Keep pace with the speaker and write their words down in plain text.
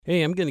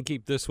Hey, I'm going to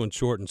keep this one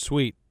short and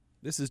sweet.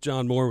 This is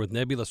John Moore with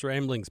Nebulous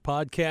Ramblings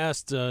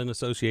Podcast in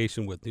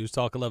association with News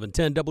Talk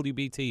 1110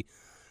 WBT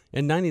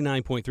and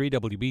 99.3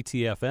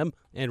 WBT FM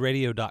and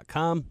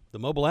radio.com, the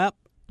mobile app.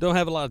 Don't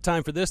have a lot of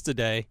time for this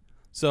today,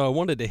 so I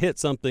wanted to hit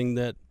something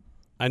that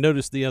I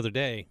noticed the other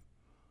day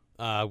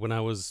when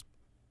I was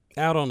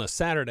out on a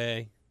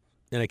Saturday,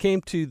 and I came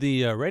to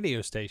the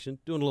radio station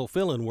doing a little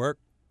fill-in work,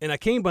 and I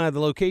came by the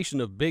location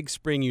of Big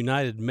Spring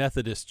United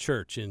Methodist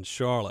Church in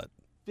Charlotte.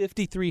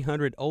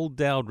 5300 Old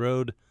Dowd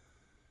Road,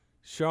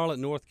 Charlotte,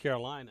 North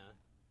Carolina.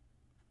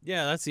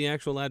 Yeah, that's the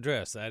actual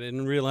address. I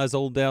didn't realize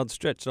Old Dowd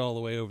stretched all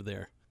the way over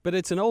there. But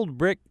it's an old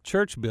brick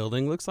church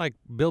building. Looks like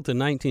built in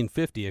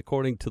 1950,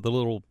 according to the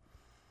little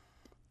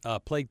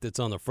plate that's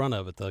on the front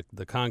of it,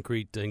 the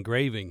concrete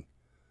engraving.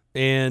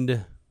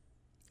 And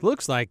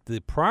looks like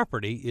the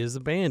property is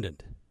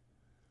abandoned.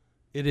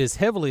 It is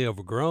heavily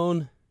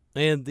overgrown,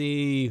 and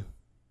the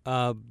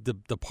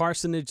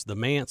parsonage, the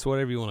manse,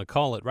 whatever you want to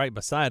call it, right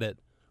beside it,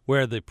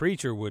 where the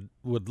preacher would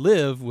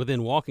live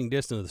within walking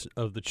distance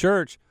of the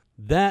church,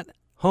 that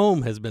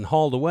home has been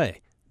hauled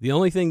away. The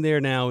only thing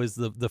there now is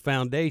the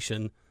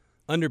foundation,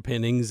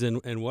 underpinnings,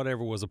 and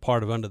whatever was a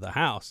part of under the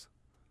house.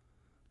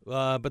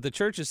 But the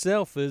church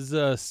itself is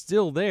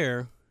still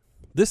there.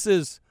 This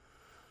is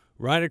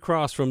right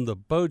across from the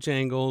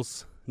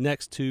Bojangles,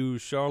 next to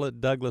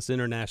Charlotte Douglas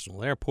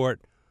International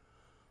Airport,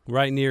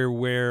 right near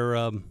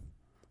where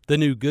the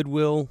new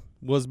Goodwill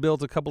was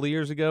built a couple of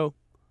years ago.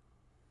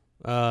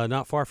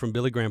 Not far from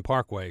Billy Graham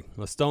Parkway,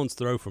 a stone's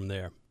throw from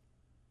there.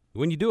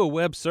 When you do a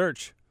web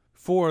search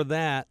for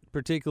that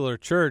particular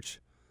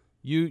church,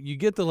 you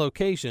get the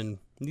location,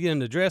 you get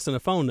an address and a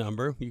phone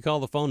number. You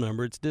call the phone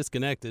number, it's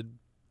disconnected,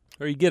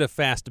 or you get a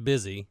fast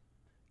busy.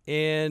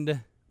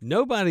 And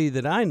nobody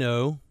that I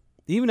know,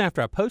 even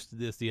after I posted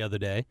this the other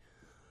day,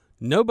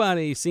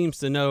 nobody seems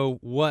to know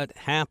what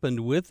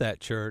happened with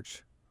that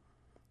church,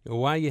 or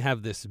why you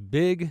have this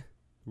big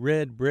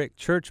red brick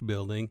church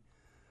building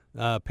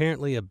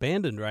apparently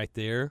abandoned right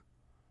there,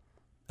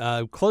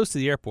 close to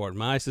the airport.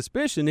 My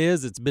suspicion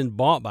is it's been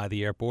bought by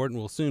the airport and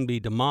will soon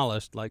be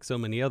demolished like so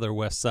many other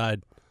West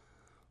Side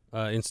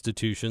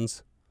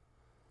institutions.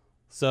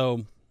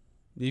 So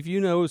if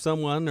you know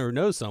someone or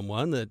know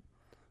someone that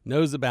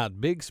knows about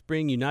Big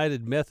Spring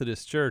United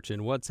Methodist Church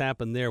and what's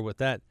happened there with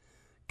that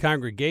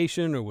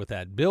congregation or with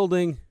that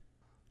building,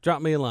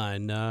 drop me a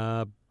line,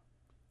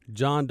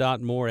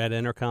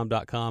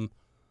 john.moore@entercom.com.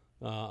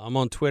 I'm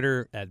on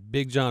Twitter at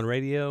Big John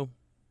Radio,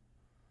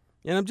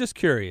 and I'm just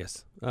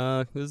curious.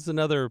 This is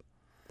another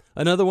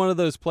one of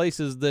those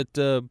places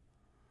that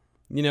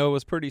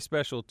was pretty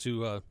special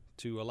to a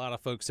lot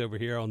of folks over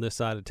here on this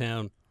side of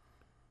town.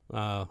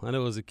 I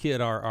know as a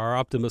kid, our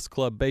Optimist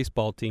Club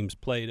baseball teams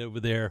played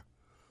over there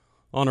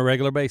on a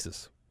regular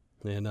basis,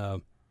 and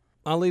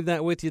I'll leave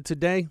that with you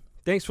today.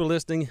 Thanks for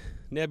listening.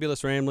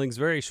 Nebulous Ramblings,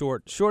 very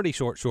short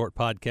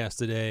podcast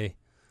today.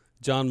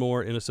 John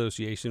Moore in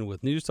association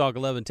with News Talk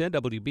 1110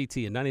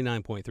 WBT and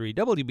 99.3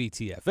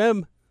 WBT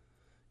FM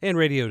and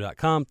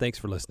radio.com. Thanks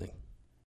for listening.